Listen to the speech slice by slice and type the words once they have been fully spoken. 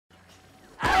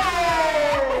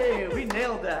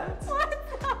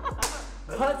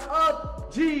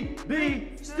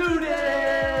GB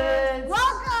students!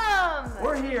 Welcome!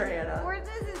 We're here, Hannah.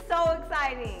 This is so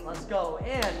exciting. Let's go.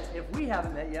 And if we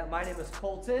haven't met yet, my name is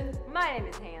Colton. My name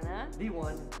is Hannah. The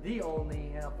one, the only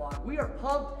Hannah Flock. We are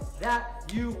pumped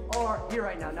that you are here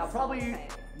right now. Now, probably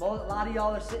a lot of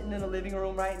y'all are sitting in the living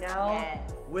room right now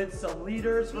with some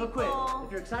leaders. Real quick, if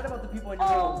you're excited about the people in your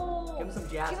room, give them some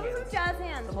jazz hands. Give them some jazz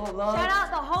hands. Some whole love. Shout out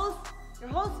the host. Your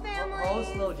host family.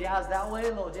 Host, little jazz that way,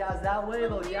 little jazz that way,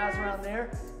 little jazz around there.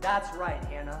 That's right,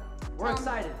 Hannah. We're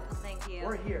excited. Thank you.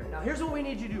 We're here. Now, here's what we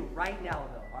need you to do right now,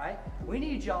 though, all right? We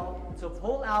need y'all to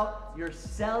pull out your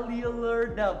cellular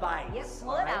device. Yep,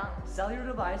 pull it out. Cellular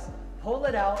device. Pull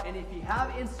it out, and if you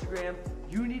have Instagram,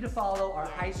 you need to follow our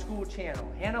high school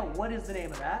channel. Hannah, what is the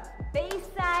name of that?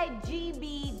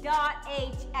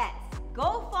 BaysideGB.HS.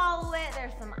 Go follow it.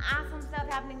 There's some awesome stuff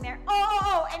happening there.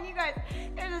 And you guys,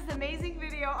 there's this amazing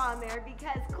video on there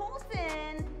because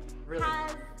Colton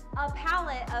has a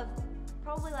palette of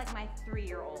probably like my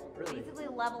 3-year-old. Basically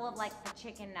level of like a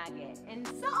chicken nugget. And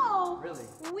so,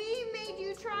 we made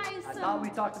you try some. I thought we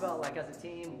talked about, like, as a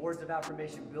team, words of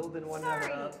affirmation, building one another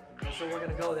up. And so we're going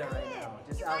to go there right now.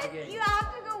 Just out of the gate. You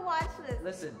have to go watch this.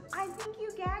 Listen. I think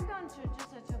you gagged on just a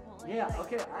Chipotle. Yeah,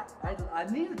 okay. I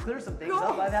need to clear some things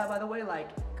up by the way.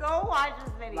 Like, go watch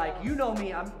this video. Like, you know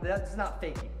me, that's not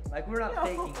faking. Like, we're not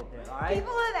faking it there, all right?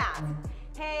 People have asked,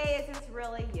 hey, is this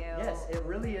really you? Yes, it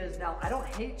really is. Now, I don't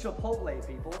hate Chipotle,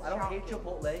 people. I don't hate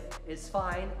Chipotle. It's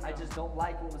fine. I just don't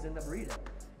like what was in the burrito.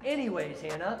 Anyways,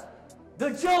 Hannah,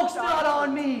 the joke's not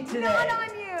on me today. Not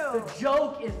on you. The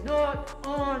joke is not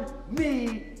on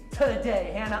me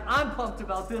today, Hannah. I'm pumped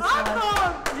about this one.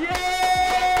 Pumped.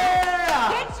 Yeah!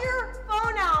 Get your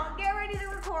phone out. Get ready to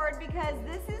record because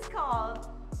this is called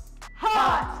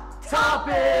Hot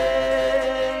Topics.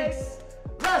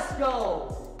 Let's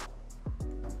go.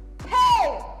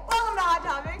 Hey, welcome to Hot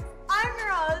Topics. I'm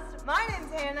your host. My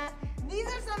name's Hannah. These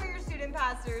are some of your student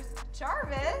pastors,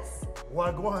 Jarvis.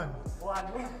 Wagwan.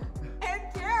 And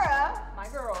Kara. My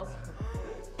girls.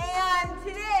 And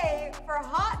today, for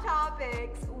Hot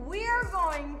Topics, we are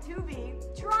going to be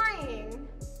trying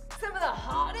some of the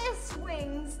hottest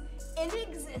wings in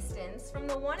existence from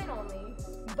the one and only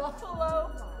Buffalo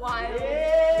Wild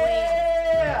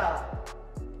Yeah!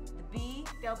 Wings. The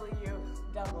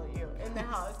BWW in the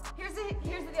house. Here's the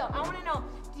deal. I want to know,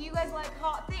 do you guys like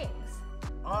hot things?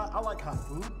 I like hot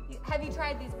food. Have you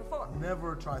tried these before?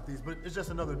 Never tried these, but it's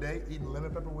just another day eating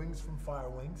lemon pepper wings from Fire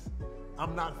Wings.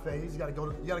 I'm not phased. You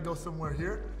gotta go somewhere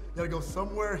here. You gotta go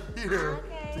somewhere here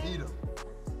to eat them.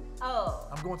 Oh.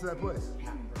 I'm going to that place.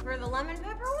 For the lemon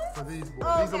pepper ones? For these boys.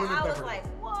 Oh, these are lemon I pepper. was like,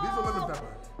 whoa. These are lemon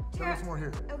pepper. Tell us more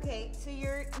here. Okay, so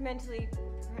you're mentally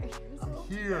prepared. I'm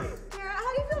here. Tara,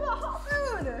 how do you feel about hot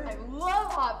food? I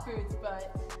love hot foods,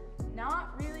 but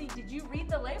not really. Did you read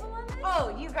the label on this? Oh,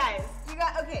 you got,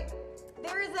 okay.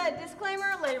 There is a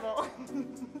disclaimer label.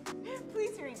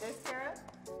 Please read this, Tara.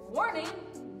 Warning,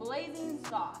 blazing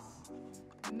sauce.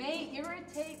 May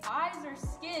irritate eyes or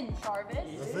skin, Jarvis.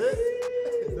 That's it?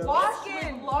 Wash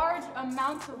with large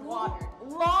amounts of water.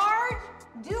 Large?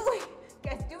 Do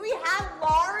we have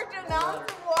large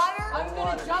amounts of water? I'm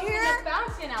gonna jump in the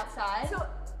fountain outside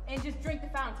and just drink the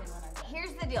fountain when I'm done.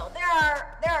 Here's the deal.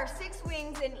 There are 6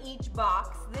 wings in each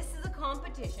box. This is a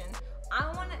competition.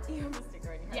 You have a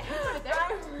sticker right here. Yeah, put it there.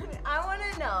 I want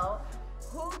to know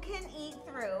who can eat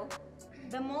through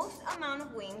the most amount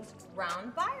of wings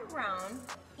round by round,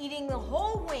 eating the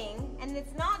whole wing, and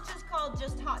it's not just called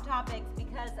just Hot Topics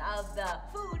because of the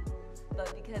food,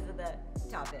 but because of the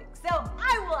topic. So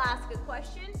I will ask a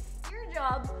question. Your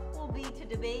jobs will be to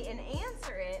debate and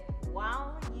answer it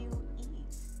while you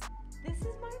eat. This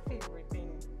is my favorite thing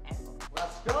ever.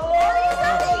 Let's go!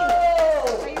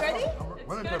 Are you ready?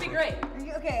 It's gonna be great.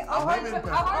 Okay, I'll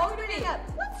open it up.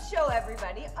 Let's show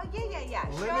everybody. Oh, yeah.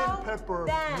 Lemon pepper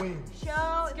wings.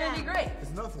 Show It's gonna be great.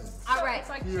 It's nothing. All right. It's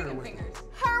like Here chicken with fingers.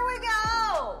 Here we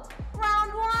go.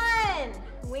 Round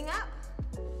 1. Wing up.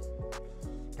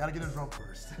 Gotta get a drum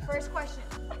first. First question.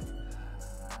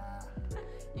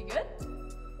 You good?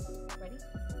 Ready?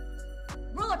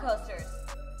 Roller coasters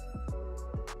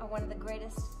are one of the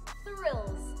greatest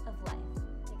thrills of life.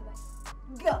 Take it back.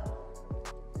 Go.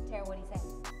 Tara, what do you say?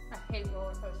 I hate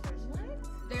roller coasters. What?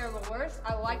 They're the worst.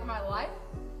 I like my life,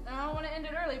 and I don't want to end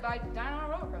it early by dying on a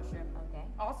roller coaster. Okay.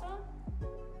 Also,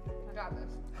 I got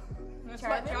this.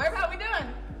 Jarvis? Jarvis, how we doing?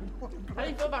 How do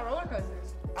you feel about roller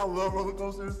coasters? I love roller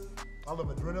coasters. I love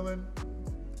adrenaline.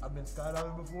 I've been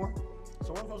skydiving before.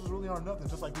 So roller coasters really are nothing,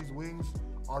 just like these wings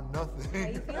are nothing. How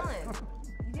you feeling?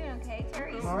 You doing okay,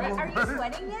 Terry? No, Are you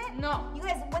sweating yet? No. You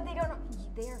guys, what they don't know,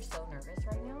 they are so nervous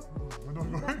right now. We're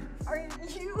doing great. Are you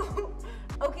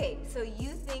Okay, so you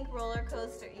think roller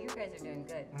coaster? You guys are doing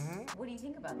good. What do you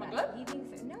think about that? Good? He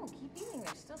thinks so. No, keep eating.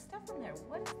 There's still stuff in there.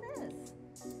 What is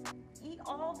this? Eat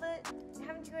all the.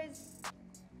 Haven't you guys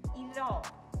eat it all?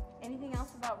 Anything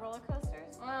else about roller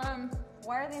coasters?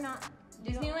 Why are they not?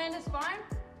 Disneyland is fine,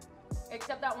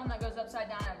 except that one that goes upside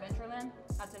down at Adventureland.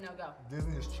 That's a no-go.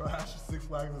 Disney is trash. Six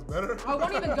Flags is better. I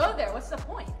won't even go there. What's the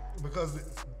point? Because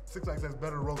Six Flags has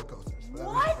better roller coasters. That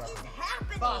What means is nothing.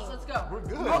 happening? Boss, let's go. We're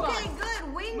good. Move Okay, on.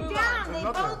 good. Wing Move down. on. They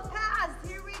Nothing. both passed.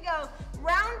 Here we go.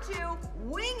 Round 2,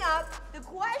 wing up. The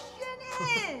question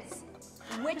is,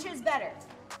 which is better?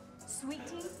 Sweet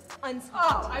tea, unsweet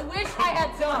Oh, tea? I wish I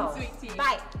had some sweet tea.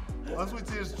 Bite. Unsweet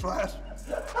tea is trash.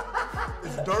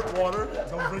 It's dirt water.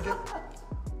 Don't drink it.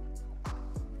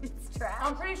 It's trash.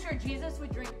 I'm pretty sure Jesus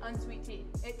would drink unsweet tea.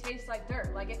 It tastes like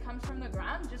dirt. Like it comes from the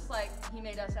ground, just like he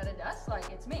made us out of dust. Like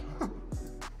it's me.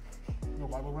 No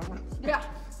Bible reference. Yeah.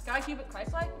 Gotta keep it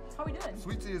Christ-like. How we doing?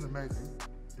 Sweet tea is amazing.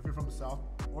 If you're from the south,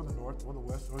 or the north, or the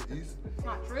west, or the east,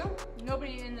 Not true.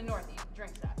 Nobody in the North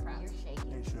drinks that crap. You're shaking.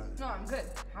 they should. No, I'm good.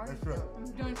 How are you That's right. feeling?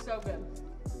 I'm doing so good.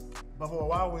 Buffalo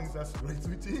Wild Wings, that's great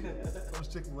sweet tea. So is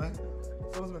Chick-fil-A.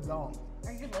 So is McDonald's.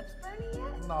 Are your lips burning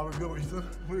yet? No, we're good.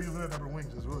 We're using lemon pepper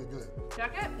wings. It's really good.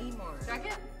 Check it. Eat more. Check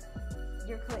it.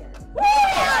 You're clear.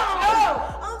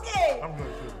 Oh! Okay. I'm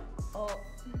good too. Oh.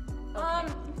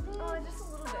 Oh, just a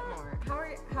little bit more.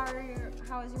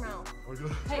 How is your mouth? We're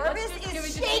good. Hey, Jarvis let's just- can we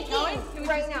is just keep shaking going? Can we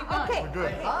right just keep now. going? Okay. We're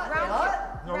good. Okay. Hot, Round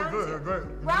hot. No, we're round good. two. We're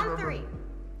great. Round We're 3. good.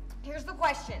 Here's the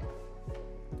question.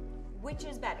 Which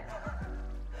is better?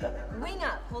 Wing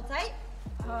up. Hold tight.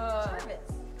 Jarvis.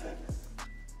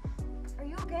 Are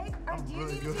you okay? Do you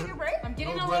really need to good. take a break? I'm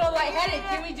getting No a break. little lightheaded.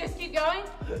 Can we just keep going?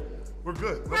 We're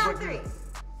good. Let's Round break 3. it.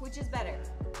 Which is better?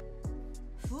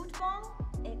 Football,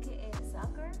 aka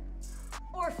soccer,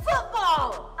 or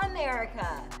football,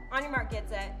 America? On your mark, get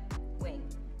set, wing.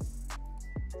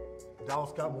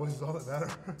 Dallas Cowboys is all that matter.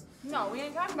 No, we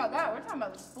ain't talking about that. We're talking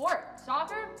about the sport.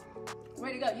 Soccer?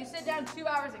 Way to go. You sit down 2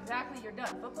 hours exactly, you're done.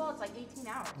 Football, it's like 18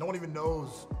 hours. No one even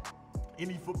knows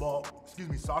any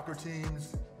soccer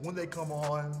teams, when they come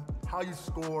on, how you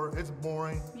score. It's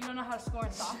boring. You don't know how to score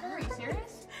in soccer? Are you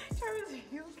serious? Jarvis,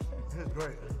 are you okay? It's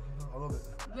great. I love it.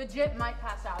 Legit might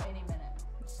pass out any minute.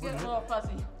 It's getting a little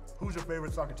fuzzy. Who's your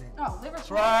favorite soccer team? Oh, Liverpool.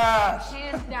 Trash.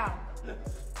 Hands down.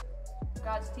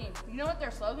 God's team. You know what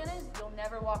their slogan is? You'll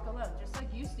never walk alone. Just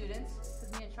like you students,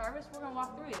 because me and Jarvis, we're going to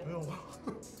walk through you. We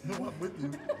don't walk with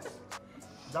you.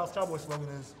 Dallas Cowboys slogan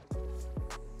is.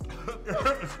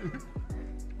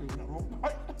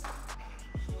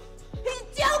 He's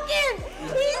joking!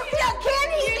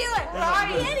 Can he do it?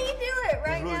 It's Can he do it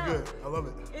right It's really now? good. I love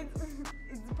it.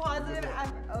 It's positive.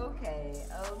 Okay.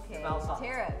 Mouse off.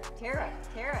 Tara.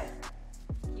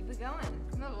 Keep it going.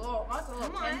 That's a little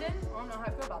Come on. tendon. I don't know how I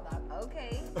feel about that.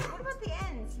 Okay. What about the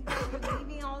ends? You guys are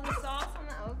leaving all the sauce on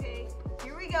the. Okay.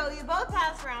 Here we go. You both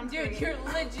passed round 3. Dude, you're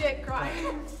legit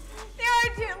crying. There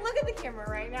are two. Look at the camera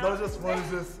right now. No, it's just fun. It's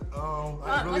just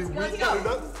I have really let's weak go. tear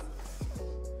ducts.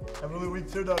 I have really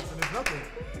weak tear ducts, and it's nothing.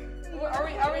 Are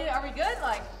we good?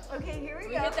 Like, Okay, here we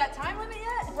we go. hit that time limit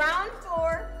yet? Round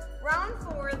 4.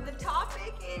 The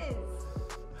topic is.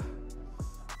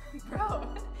 Bro,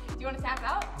 do you want to tap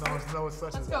out? No, it's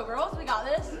such Let's a. go, girls. We got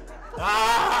this.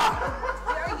 Ah!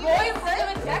 Are you Boys, guys we're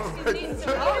ready? gonna text you needing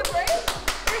some Oh. water break.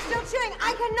 We're still chewing.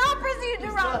 I cannot proceed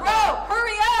to round Bro, 4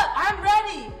 hurry up. I'm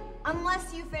ready.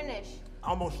 unless you finish. I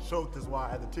almost choked is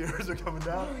why the tears are coming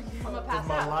down. I'm gonna pass Because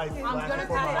my out. life I'm flashed gonna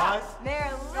before my pass eyes. out.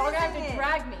 They're Y'all are gonna have to listening.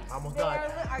 drag me. I almost They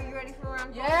died. are you ready for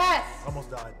round 4? Yes. I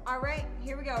almost died. All right,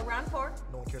 here we go. Round 4.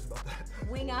 No one cares about that.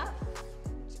 Wing up.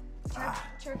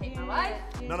 Hate my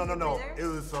life. No. It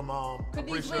was some I'm Could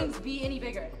pretty these sure wings be any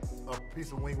bigger? a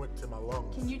piece of wing went to my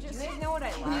lungs. Can you Do just you guys know what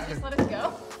I Can you love? just let us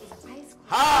go? Ice cream.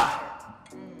 Ha!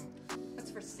 That's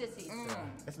for sissies.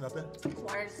 It's nothing.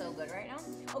 Water's so good right now.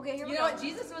 Okay, here we You go. know what?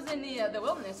 Jesus was in the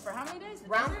wilderness for how many days? The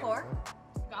Round desert? 4.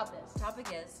 Got this. Topic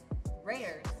is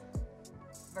Raiders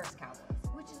versus Cowboys.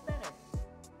 Which is better?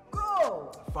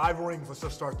 Go! 5 rings. Let's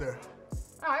just start there.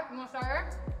 All right, I'm gonna start here.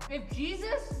 If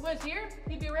Jesus was here,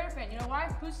 he'd be a Raider fan. You know why?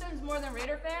 Who sins more than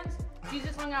Raider fans?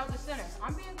 Jesus hung out with the sinners.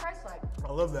 I'm being Christ-like.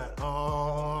 I love that.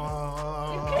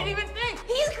 You can't even think.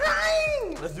 He's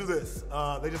crying! Let's do this.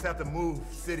 They just have to move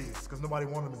cities because nobody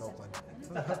wanted them in Oakland.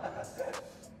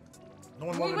 No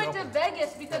one We wanted went them to in Oakland.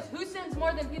 Vegas because who sins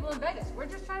more than people in Vegas? We're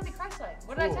just trying to be Christ-like.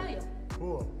 What did I tell you?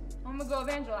 Cool. I'm gonna go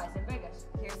evangelize in Vegas.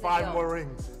 Here's the 5 deal. more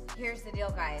rings. Here's the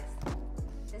deal, guys.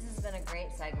 This has been a great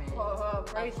segment. Oh,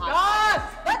 praise of God. hot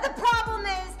topics. But the problem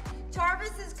is,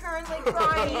 Jarvis is currently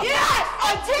crying. Yes!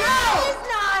 And Tara is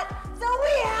not. So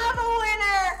we have a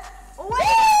winner.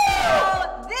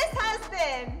 Woo! This has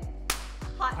been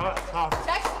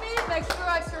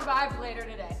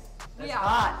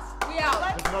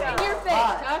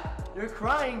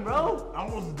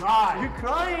died. You're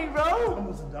crying, bro. I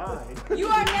almost died. You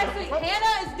are next week.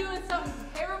 Hannah is doing something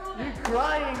terrible. You're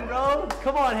crying, bro.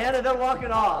 Come on, Hannah, they're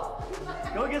walking off.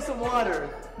 Go get some water.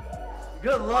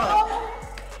 Good luck.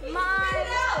 He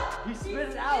spit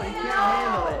it out. He can't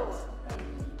handle it.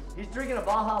 He's drinking a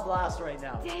Baja Blast right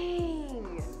now.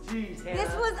 Dang. Jeez, Hannah.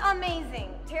 This was amazing.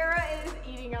 Tara is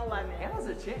eating a lemon. Hannah's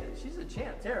a champ. She's a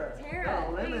champ. Tara. Tara. Got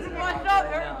a lemon in her What's mouth up,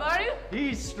 right now. everybody?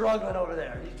 He's struggling over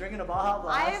there. He's drinking a Baja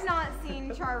Blast. I have not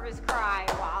seen Charvis cry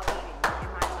while eating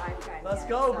in my lifetime. Let's yet,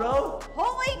 go, so- bro.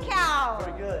 Holy cow.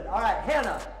 Pretty good. All right,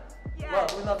 Hannah.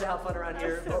 Yes. Look, we love to have fun around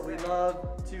here, but we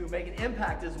love to make an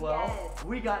impact as well. Yes.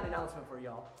 We got an announcement for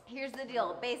y'all. Here's the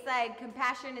deal. Bayside,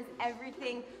 compassion is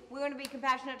everything. We want to be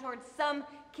compassionate towards some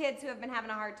kids who have been having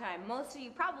a hard time. Most of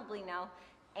you probably know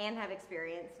and have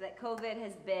experienced that COVID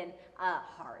has been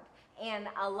hard. And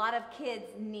a lot of kids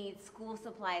need school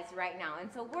supplies right now. And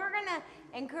so we're going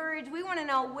to encourage, we want to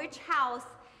know which house,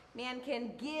 man,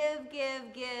 can give.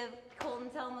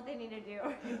 Colton, tell them what they need to do.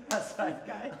 That's right.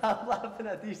 I'm laughing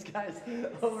at these guys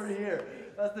over here.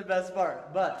 That's the best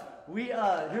part. But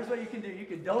here's what you can do. You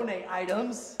can donate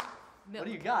items. Milk. What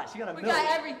do you got? She got a We milk.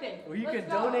 got everything. Well, you Let's can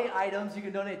go. donate items. You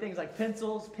can donate things like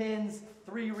pencils, pins,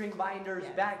 3-ring binders,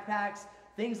 backpacks,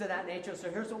 things of that nature.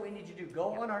 So here's what we need you to do.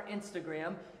 Go on our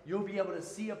Instagram. You'll be able to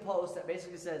see a post that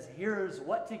basically says, here's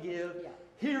what to give.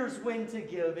 Here's when to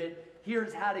give it.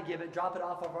 Here's how to give it. Drop it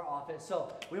off of our office.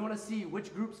 So we want to see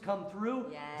which groups come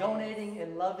through, donating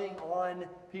and loving on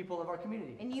people of our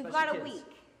community. And you've especially got a kids.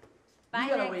 week. By You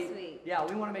got a next week. Yeah,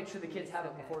 we want to make sure the kids have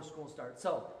it before school starts.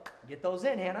 So get those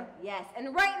in, Hannah. Yes,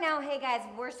 and right now, hey guys,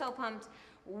 we're so pumped.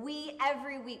 We,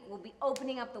 every week, will be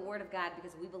opening up the Word of God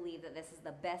because we believe that this is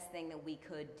the best thing that we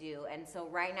could do. And so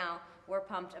right now, we're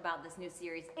pumped about this new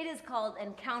series. It is called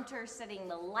Encounter, studying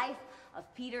the life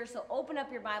of Peter. So open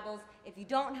up your Bibles. If you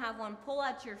don't have one, pull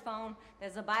out your phone.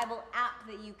 There's a Bible app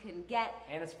that you can get.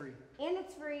 And it's free And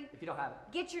it's free. if you don't have it.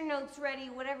 Get your notes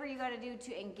ready, whatever you got to do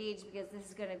to engage, because this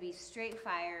is going to be straight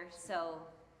fire. So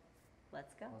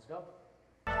let's go. Let's go.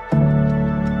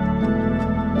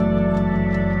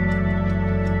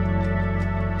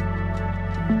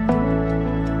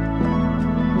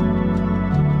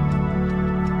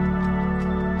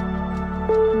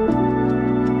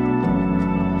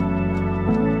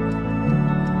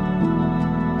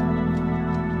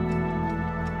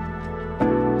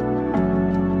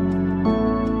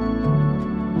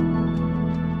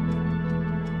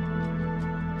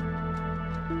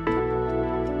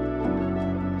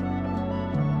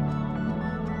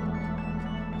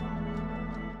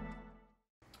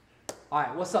 All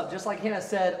right, what's up? Just like Hannah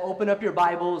said, open up your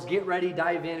Bibles, get ready,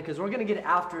 dive in, because we're going to get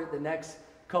after it the next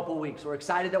couple weeks. We're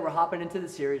excited that we're hopping into the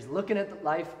series, looking at the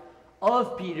life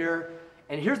of Peter.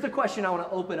 And here's the question I want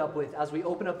to open up with as we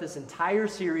open up this entire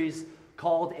series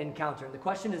called Encounter. And the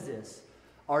question is this: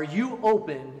 are you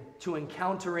open to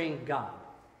encountering God?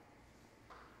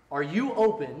 Are you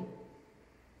open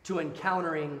to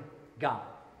encountering God?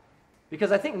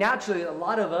 Because I think naturally a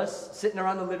lot of us sitting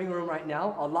around the living room right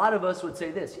now, a lot of us would say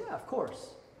this: yeah, of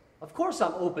course. Of course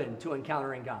I'm open to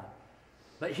encountering God.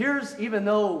 But here's, even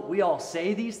though we all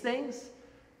say these things,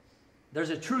 there's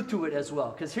a truth to it as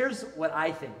well. Because here's what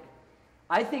I think.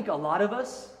 I think a lot of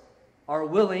us are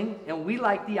willing, and we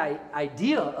like the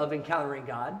idea of encountering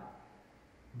God,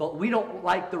 but we don't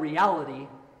like the reality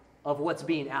of what's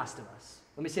being asked of us.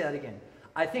 Let me say that again.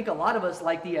 I think a lot of us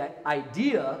like the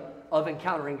idea of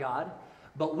encountering God,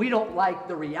 but we don't like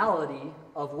the reality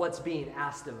of what's being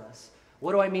asked of us.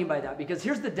 What do I mean by that? Because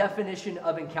here's the definition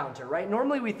of encounter, right?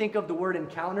 Normally we think of the word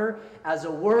encounter as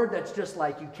a word that's just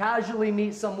like you casually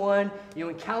meet someone, you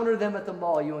encounter them at the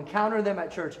mall, you encounter them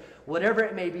at church, whatever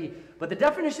it may be. But the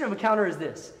definition of encounter is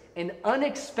this: an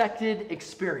unexpected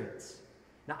experience.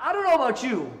 Now, I don't know about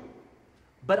you,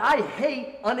 but I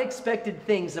hate unexpected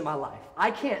things in my life.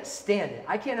 I can't stand it.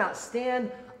 I cannot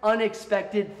stand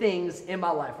unexpected things in my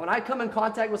life. When I come in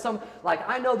contact with someone, like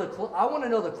I want to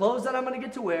know the clothes that I'm going to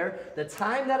get to wear, the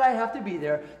time that I have to be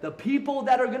there, the people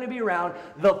that are going to be around,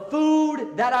 the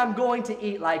food that I'm going to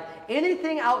eat. Like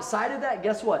anything outside of that,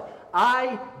 guess what?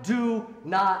 I do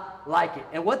not like it.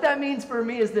 And what that means for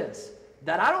me is this: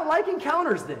 that I don't like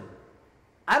encounters then.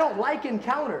 I don't like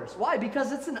encounters. Why?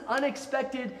 Because it's an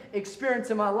unexpected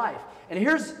experience in my life. And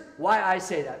here's why I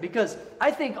say that. Because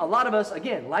I think a lot of us,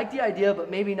 again, like the idea, but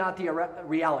maybe not the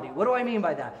reality. What do I mean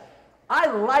by that? I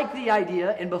like the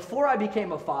idea, and before I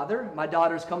became a father, my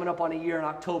daughter's coming up on a year on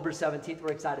October 17th.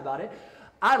 We're excited about it.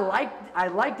 I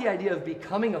like the idea of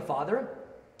becoming a father.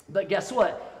 But guess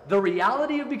what? The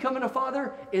reality of becoming a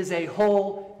father is a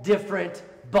whole different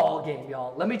ball game,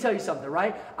 y'all. Let me tell you something,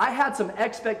 right? I had some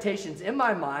expectations in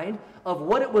my mind of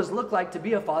what it was look like to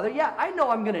be a father. Yeah, I know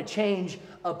I'm going to change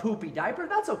a poopy diaper.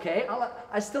 That's okay.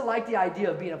 I still like the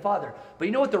idea of being a father. But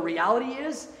you know what the reality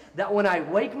is? That when I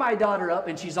wake my daughter up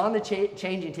and she's on the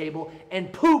changing table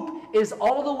and poop is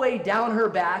all the way down her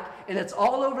back and it's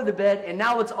all over the bed and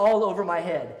now it's all over my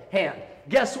hand.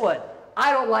 Guess what?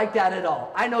 I don't like that at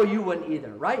all. I know you wouldn't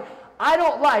either, right? I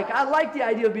like the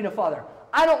idea of being a father.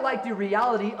 I don't like the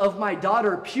reality of my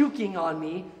daughter puking on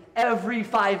me every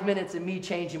 5 minutes and me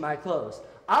changing my clothes.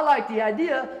 I like the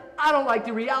idea. I don't like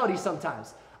the reality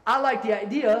sometimes. I like the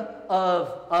idea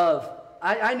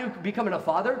I knew becoming a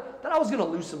father that I was going to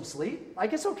lose some sleep.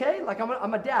 Like, it's okay. Like,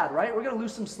 I'm a dad, right? We're going to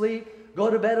lose some sleep, go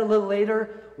to bed a little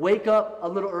later, wake up a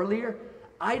little earlier.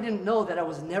 I didn't know that I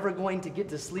was never going to get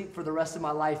to sleep for the rest of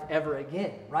my life ever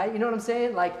again, right? You know what I'm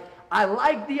saying? Like, I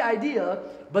like the idea,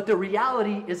 but the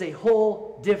reality is a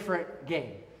whole different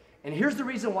game. And here's the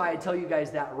reason why I tell you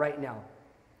guys that right now,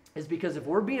 is because if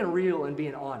we're being real and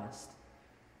being honest,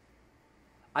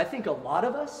 I think a lot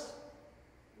of us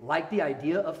like the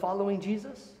idea of following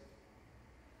Jesus,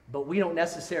 but we don't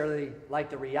necessarily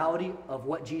like the reality of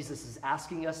what Jesus is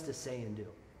asking us to say and do.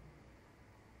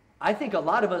 I think a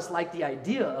lot of us like the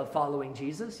idea of following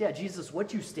Jesus. Yeah, Jesus,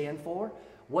 what you stand for,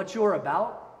 what you're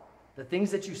about, the things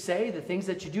that you say, the things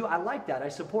that you do, I like that. I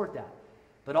support that.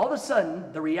 But all of a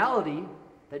sudden, the reality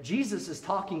that Jesus is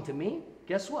talking to me,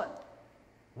 guess what?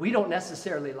 We don't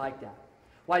necessarily like that.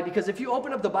 Why? Because if you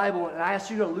open up the Bible, and I asked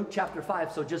you to Luke chapter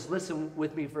 5, so just listen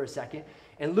with me for a second.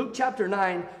 In Luke chapter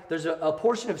 9, there's a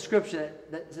portion of scripture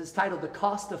that is titled The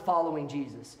Cost of Following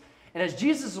Jesus. And as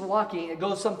Jesus is walking, it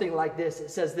goes something like this.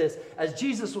 It says this. As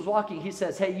Jesus was walking, he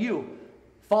says, hey, you,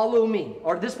 follow me.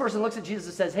 Or this person looks at Jesus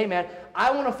and says, hey, man,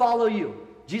 I want to follow you.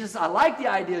 Jesus, I like the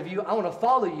idea of you. I want to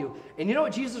follow you. And you know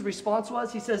what Jesus' response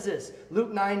was? He says this,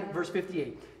 Luke 9, verse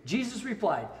 58. Jesus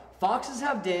replied, foxes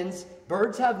have dens,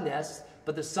 birds have nests,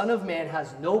 but the Son of Man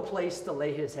has no place to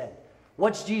lay his head.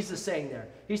 What's Jesus saying there?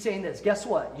 He's saying this. Guess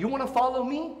what? You want to follow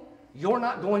me? You're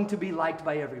not going to be liked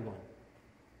by everyone.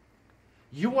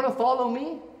 You want to follow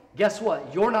me? Guess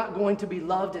what? You're not going to be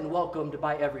loved and welcomed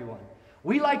by everyone.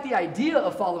 We like the idea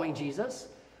of following Jesus,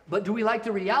 but do we like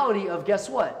the reality of, guess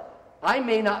what? I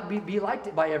may not be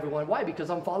liked by everyone. Why? Because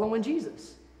I'm following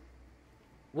Jesus.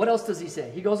 What else does he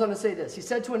say? He goes on to say this. He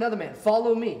said to another man,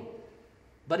 follow me.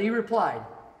 But he replied,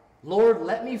 Lord,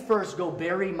 let me first go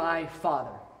bury my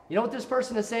father. You know what this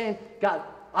person is saying? God,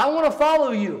 I want to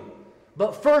follow you,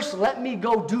 but first let me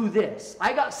go do this.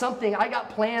 I got something, I got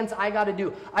plans I got to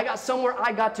do. I got somewhere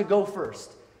I got to go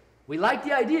first. We like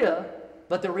the idea,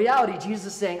 but the reality, Jesus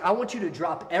is saying, I want you to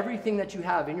drop everything that you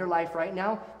have in your life right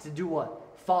now to do what?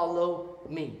 Follow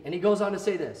me. And he goes on to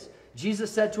say this.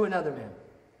 Jesus said to another man,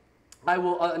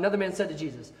 another man said to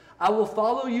Jesus, I will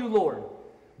follow you, Lord,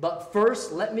 but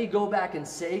first let me go back and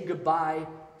say goodbye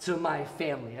to my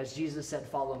family. As Jesus said,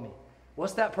 follow me.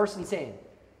 What's that person saying?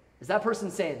 Is that person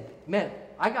saying, man,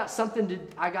 I got something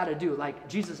I got to do. Like,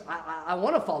 Jesus, I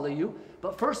want to follow you,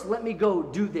 but first let me go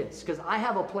do this because I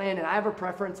have a plan and I have a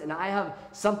preference and I have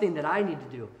something that I need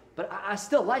to do. But I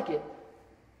still like it.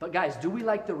 But guys, do we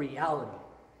like the reality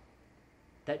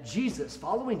that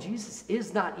following Jesus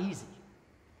is not easy?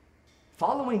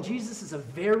 Following Jesus is a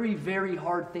very, very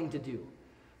hard thing to do.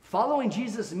 Following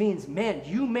Jesus means, man,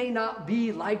 you may not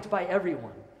be liked by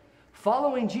everyone.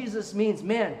 Following Jesus means,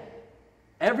 man,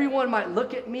 everyone might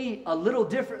look at me a little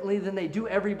differently than they do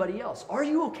everybody else. Are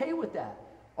you okay with that?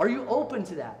 Are you open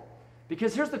to that?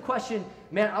 Because here's the question,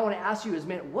 man, I want to ask you is,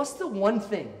 man, what's the one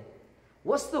thing?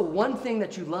 What's the one thing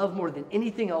that you love more than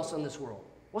anything else in this world?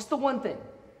 What's the one thing?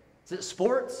 Is it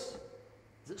sports?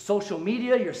 Is it social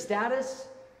media, your status?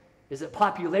 Is it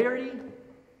popularity?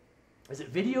 Is it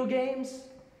video games?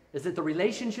 Is it the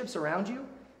relationships around you?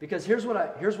 Because here's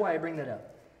why I bring that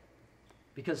up.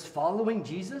 Because following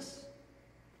Jesus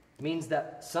means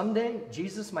that someday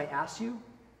Jesus might ask you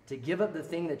to give up the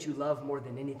thing that you love more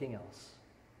than anything else.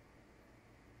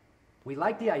 We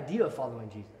like the idea of following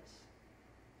Jesus,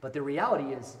 but the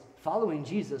reality is following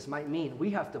Jesus might mean we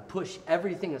have to push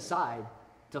everything aside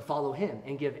to follow him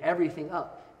and give everything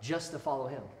up just to follow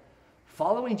him.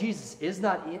 Following Jesus is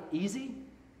not easy,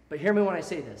 but hear me when I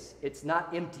say this. It's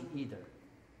not empty either.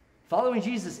 Following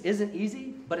Jesus isn't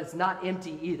easy, but it's not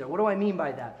empty either. What do I mean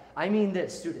by that? I mean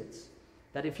this, students,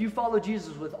 that if you follow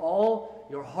Jesus with all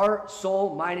your heart,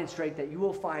 soul, mind, and strength, that you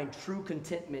will find true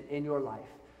contentment in your life.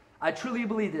 I truly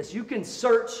believe this. You can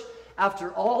search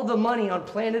after all the money on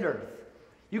planet Earth.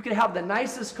 You can have the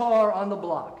nicest car on the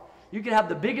block. You can have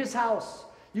the biggest house.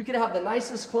 You can have the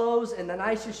nicest clothes and the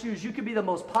nicest shoes. You could be the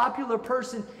most popular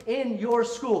person in your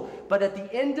school. But at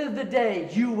the end of the day,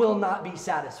 you will not be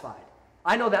satisfied.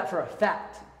 I know that for a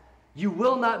fact. You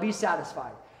will not be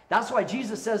satisfied. That's why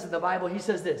Jesus says in the Bible, he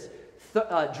says this,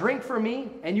 drink for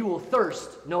me and you will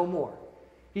thirst no more.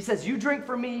 He says, you drink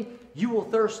for me, you will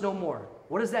thirst no more.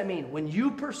 What does that mean? When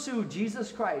you pursue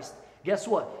Jesus Christ, guess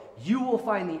what? You will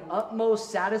find the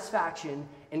utmost satisfaction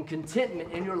and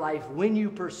contentment in your life when you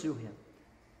pursue him.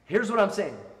 Here's what I'm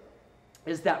saying,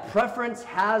 is that preference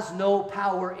has no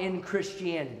power in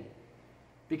Christianity.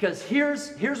 Because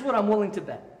here's what I'm willing to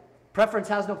bet. Preference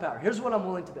has no power. Here's what I'm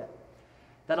willing to bet.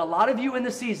 That a lot of you in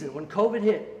the season, when COVID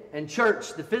hit, and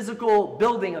church, the physical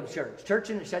building of church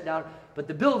didn't shut down, but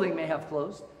the building may have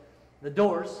closed, the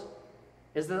doors,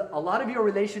 is that a lot of your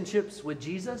relationships with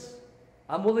Jesus,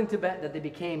 I'm willing to bet that they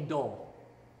became dull.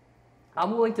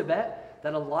 I'm willing to bet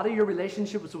that a lot of your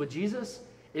relationships with Jesus,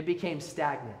 it became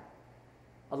stagnant.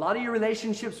 A lot of your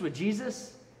relationships with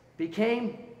Jesus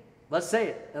became, let's say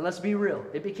it, and let's be real,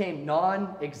 it became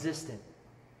non-existent.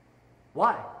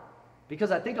 Why?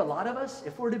 Because I think a lot of us,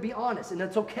 if we're to be honest, and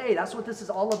it's okay, that's what this is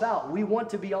all about, we want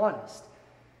to be honest,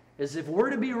 is if we're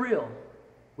to be real,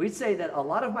 we'd say that a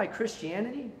lot of my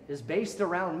Christianity is based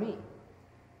around me.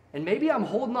 And maybe I'm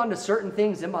holding on to certain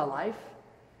things in my life.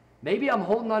 Maybe I'm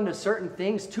holding on to certain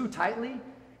things too tightly.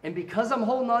 And because I'm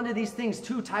holding on to these things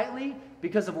too tightly,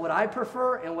 because of what I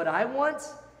prefer and what I want,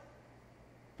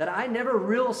 that I never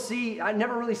really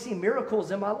see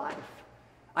miracles in my life.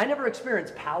 I never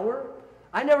experience power.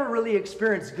 I never really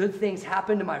experience good things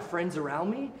happen to my friends around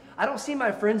me. I don't see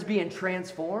my friends being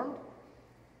transformed.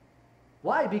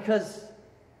 Why? Because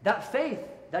that faith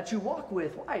that you walk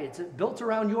with, why? It's built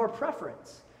around your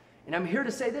preference. And I'm here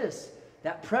to say this,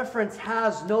 that preference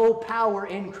has no power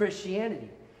in Christianity.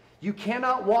 You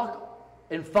cannot walk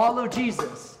and follow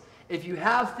Jesus if you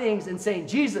have things and saying,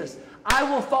 Jesus, I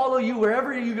will follow you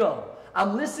wherever you go.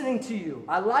 I'm listening to you.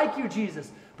 I like you,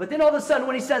 Jesus. But then all of a sudden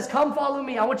when he says, come follow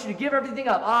me, I want you to give everything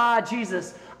up.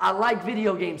 Jesus, I like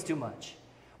video games too much.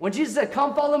 When Jesus said,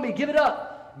 come follow me, give it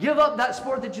up. Give up that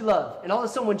sport that you love. And all of a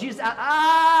sudden when Jesus,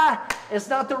 it's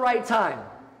not the right time.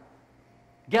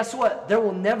 Guess what? There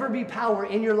will never be power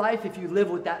in your life if you live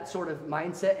with that sort of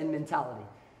mindset and mentality.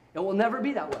 It will never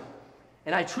be that way.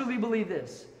 And I truly believe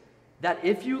this, that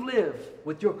if you live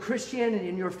with your Christianity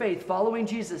and your faith following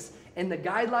Jesus and the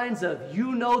guidelines of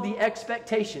the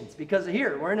expectations, because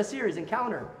here, we're in a series,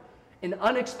 Encounter, an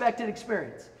unexpected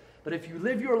experience. But if you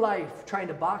live your life trying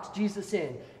to box Jesus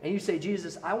in and you say,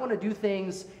 Jesus, I want to do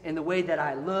things in the way that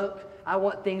I look. I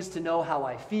want things to know how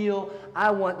I feel. I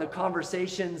want the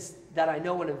conversations that I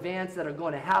know in advance that are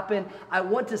going to happen. I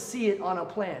want to see it on a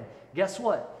plan. Guess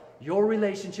what? Your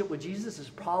relationship with Jesus is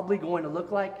probably going to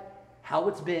look like how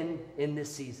it's been in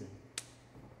this season.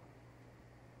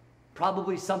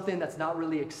 Probably something that's not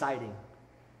really exciting.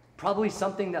 Probably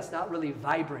something that's not really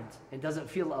vibrant and doesn't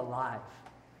feel alive.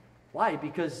 Why?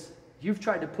 Because you've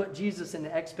tried to put Jesus in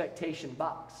the expectation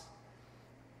box.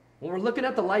 When we're looking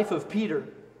at the life of Peter,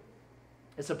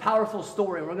 it's a powerful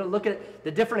story. And we're going to look at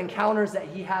the different encounters that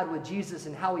he had with Jesus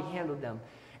and how he handled them.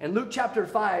 In Luke chapter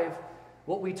 5,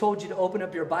 what we told you to open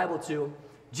up your Bible to,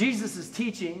 Jesus is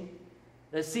teaching.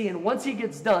 Let's see, and once he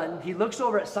gets done, he looks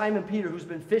over at Simon Peter, who's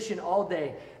been fishing all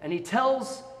day, and he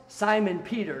tells Simon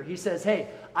Peter, he says, hey,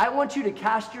 I want you to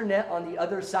cast your net on the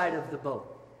other side of the boat.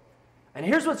 And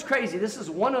here's what's crazy. This is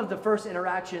one of the first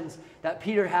interactions that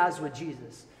Peter has with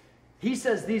Jesus. He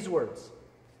says these words.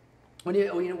 When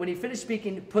he finished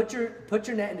speaking, put your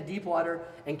net into deep water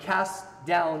and cast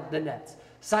down the nets.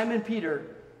 Simon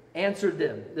Peter answered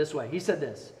them this way. He said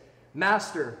this,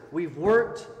 Master, we've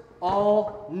worked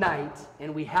all night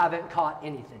and we haven't caught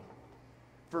anything.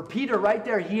 For Peter right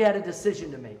there, he had a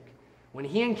decision to make. When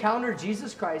he encountered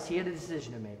Jesus Christ, he had a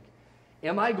decision to make.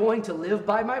 Am I going to live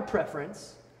by my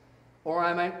preference, or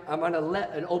am I going to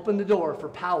let and open the door for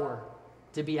power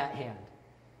to be at hand?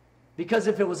 Because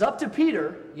if it was up to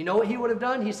Peter, you know what he would have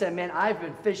done? He said, man, I've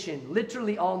been fishing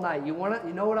literally all night. You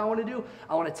know what I want to do?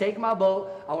 I want to take my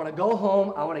boat. I want to go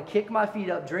home. I want to kick my feet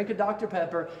up, drink a Dr.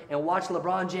 Pepper, and watch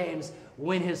LeBron James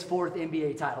win his 4th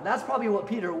NBA title. That's probably what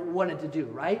Peter wanted to do,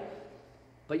 right?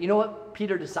 But you know what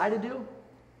Peter decided to do?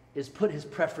 Is put his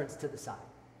preference to the side.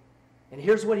 And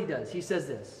here's what he does. He says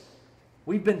this.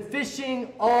 We've been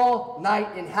fishing all night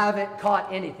and haven't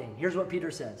caught anything. Here's what Peter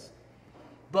says.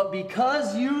 But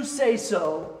because you say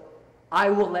so, I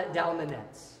will let down the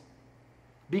nets.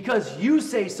 Because you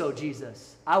say so,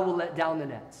 Jesus, I will let down the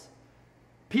nets.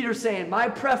 Peter's saying, my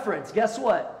preference, guess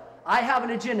what? I have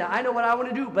an agenda. I know what I want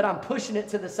to do, but I'm pushing it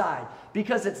to the side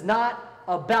because it's not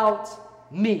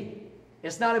about me.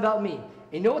 It's not about me.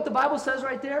 And you know what the Bible says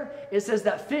right there? It says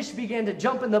that fish began to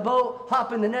jump in the boat,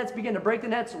 hop in the nets, began to break the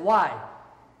nets. Why?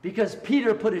 Because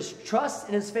Peter put his trust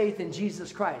and his faith in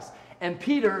Jesus Christ. And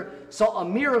Peter saw a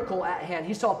miracle at hand.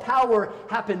 He saw power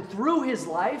happen through his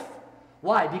life.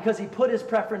 Why? Because he put his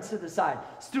preference to the side.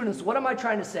 Students, what am I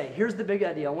trying to say? Here's the big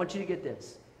idea. I want you to get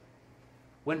this.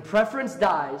 When preference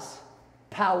dies,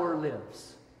 power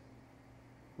lives.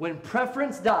 When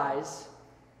preference dies,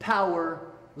 power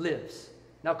lives.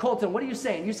 Now, Colton, what are you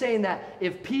saying? You're saying that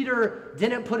if Peter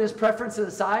didn't put his preference to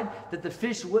the side,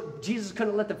 that Jesus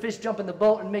couldn't let the fish jump in the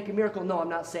boat and make a miracle? No, I'm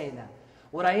not saying that.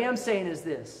 What I am saying is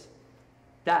this,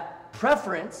 that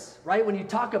preference, right, when you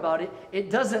talk about it,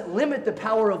 it doesn't limit the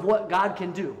power of what God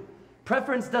can do.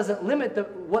 Preference doesn't limit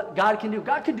what God can do.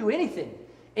 God can do anything.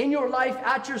 In your life,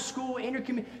 at your school, in your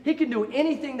community, he can do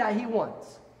anything that he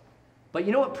wants. But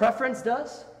you know what preference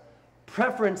does?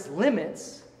 Preference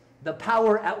limits the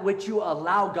power at which you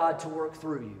allow God to work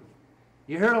through you.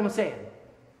 You hear what I'm saying?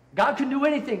 God can do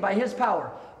anything by his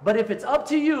power. But if it's up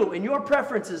to you and your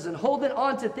preferences and holding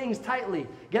on to things tightly,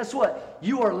 guess what?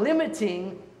 You are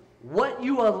limiting what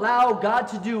you allow God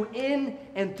to do in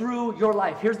and through your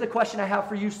life. Here's the question I have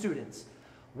for you students.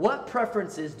 What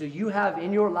preferences do you have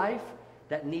in your life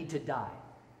that need to die?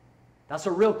 That's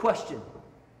a real question.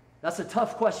 That's a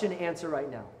tough question to answer right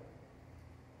now.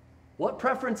 What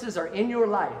preferences are in your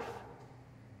life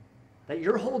that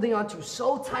you're holding on to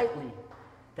so tightly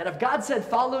that if God said,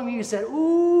 follow me, you said,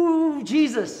 ooh,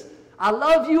 Jesus, I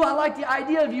love you, I like the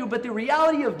idea of you, but the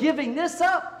reality of giving this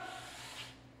up,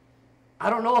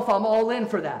 I don't know if I'm all in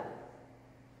for that.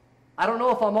 I don't know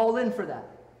if I'm all in for that.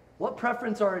 What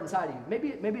preference are inside of you?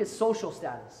 Maybe it's social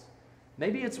status.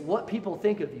 Maybe it's what people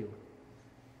think of you.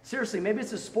 Seriously, maybe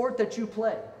it's a sport that you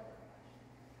play.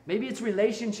 Maybe it's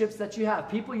relationships that you have,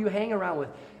 people you hang around with.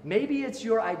 Maybe it's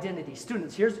your identity.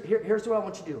 Students, here's what I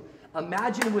want you to do.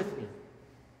 Imagine with me.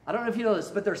 I don't know if you know this,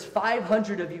 but there's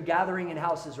 500 of you gathering in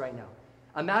houses right now.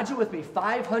 Imagine with me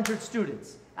 500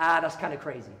 students. That's kind of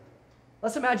crazy.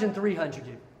 Let's imagine 300.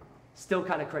 Still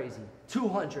kind of crazy.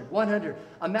 200, 100.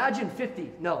 Imagine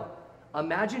 50. No.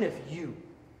 Imagine if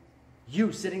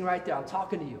you sitting right there, I'm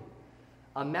talking to you.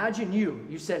 Imagine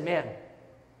you said, man,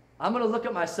 I'm going to look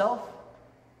at myself.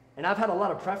 And I've had a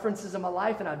lot of preferences in my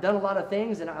life, and I've done a lot of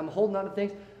things, and I'm holding on to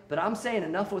things, but I'm saying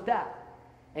enough with that.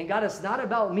 And God, it's not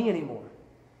about me anymore.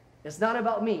 It's not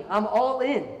about me. I'm all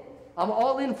in. I'm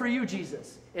all in for you,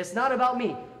 Jesus. It's not about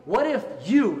me. What if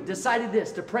you decided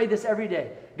this, to pray this every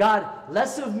day? God,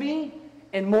 less of me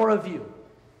and more of you.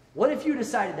 What if you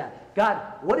decided that? God,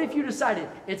 what if you decided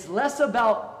it's less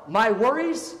about my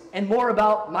worries and more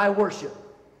about my worship?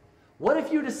 What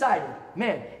if you decided,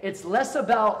 man, it's less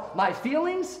about my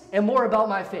feelings and more about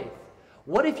my faith?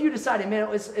 What if you decided, man,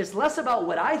 it's less about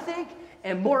what I think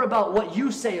and more about what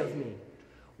you say of me?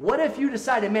 What if you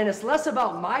decided, man, it's less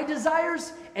about my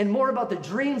desires and more about the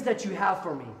dreams that you have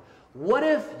for me? What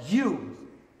if you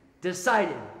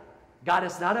decided, God,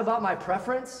 it's not about my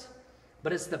preference,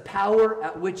 but it's the power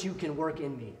at which you can work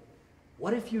in me?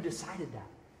 What if you decided that?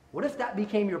 What if that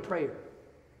became your prayer?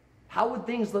 How would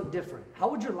things look different? How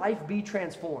would your life be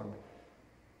transformed?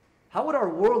 How would our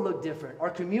world look different? Our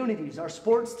communities, our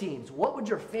sports teams, what would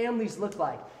your families look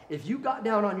like if you got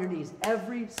down on your knees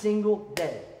every single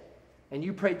day and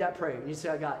you prayed that prayer and you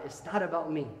said, God, it's not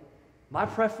about me. My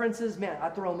preferences, man, I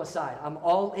throw them aside. I'm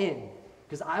all in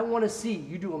because I want to see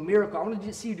you do a miracle. I want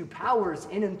to see you do powers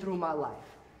in and through my life.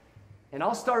 And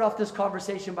I'll start off this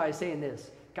conversation by saying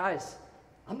this. Guys,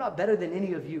 I'm not better than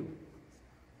any of you.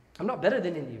 I'm not better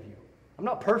than any of you. I'm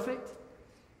not perfect.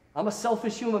 I'm a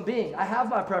selfish human being. I have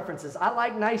my preferences. I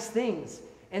like nice things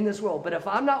in this world. But if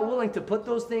I'm not willing to put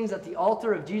those things at the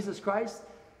altar of Jesus Christ,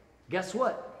 guess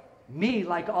what? Me,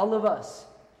 like all of us,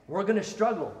 we're going to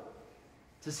struggle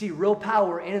to see real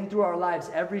power in and through our lives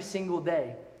every single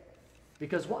day.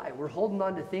 Because why? We're holding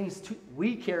on to things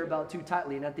we care about too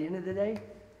tightly. And at the end of the day,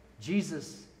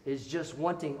 Jesus is just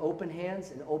wanting open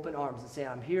hands and open arms and saying,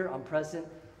 I'm here, I'm present,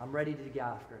 I'm ready to get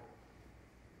after it.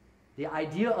 The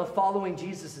idea of following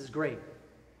Jesus is great,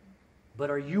 but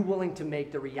are you willing to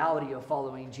make the reality of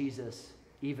following Jesus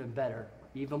even better,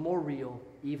 even more real,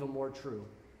 even more true?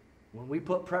 When we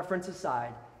put preference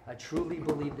aside, I truly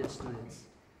believe this, students,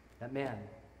 that man,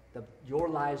 your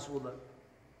lives will look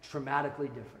dramatically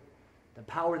different. The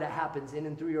power that happens in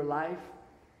and through your life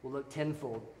will look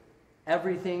tenfold.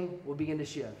 Everything will begin to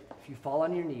shift if you fall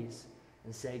on your knees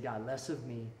and say, God, less of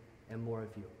me and more of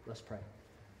you. Let's pray.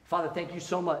 Father, thank you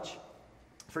so much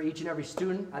for each and every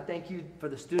student. I thank you for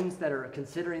the students that are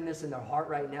considering this in their heart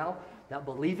right now, that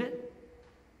believe it,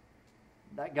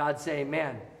 that God's saying,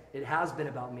 man, it has been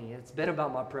about me. It's been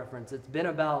about my preference. It's been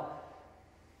about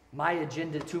my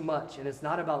agenda too much, and it's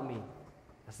not about me.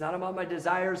 It's not about my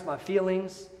desires, my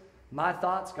feelings, my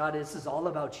thoughts. God, this is all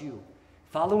about you.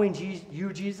 Following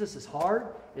you, Jesus, is hard.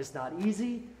 It's not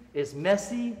easy. It's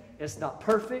messy. It's not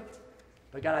perfect.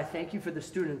 But God, I thank you for the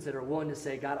students that are willing to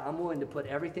say, God, I'm willing to put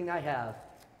everything I have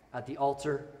at the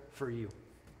altar for you.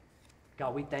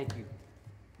 God, we thank you.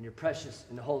 In your precious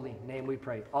and holy name we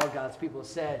pray. All God's people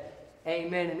said,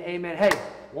 amen and amen. Hey,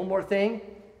 one more thing.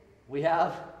 We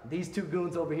have these two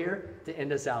goons over here to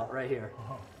end us out right here.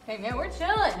 Hey man, we're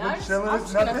chilling. I'm just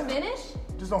gonna finish.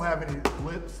 Just don't have any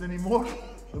lips anymore.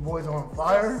 The boys are on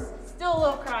fire. Still a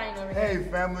little crying over here. Hey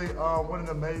family, what an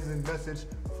amazing message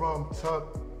from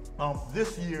Tuck.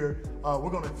 This year,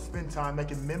 we're gonna spend time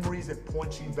making memories that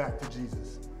point you back to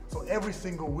Jesus. So every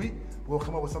single week, we'll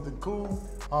come up with something cool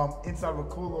inside of a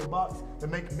cool little box to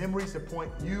make memories that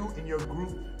point you and your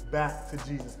group back to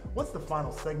Jesus. What's the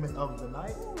final segment of the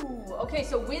night? Ooh, okay,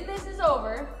 so when this is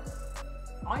over,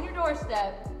 on your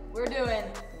doorstep, we're doing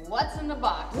What's in the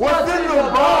Box. What's in the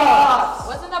box?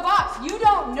 What's in the box? You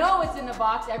don't know what's in the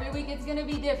box. Every week it's going to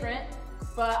be different.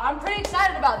 But I'm pretty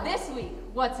excited about this week,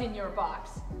 what's in your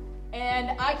box.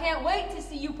 And I can't wait to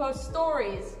see you post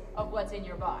stories of what's in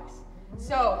your box.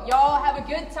 So, y'all have a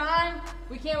good time.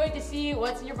 We can't wait to see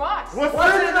what's in your box. What's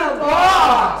in the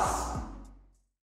box?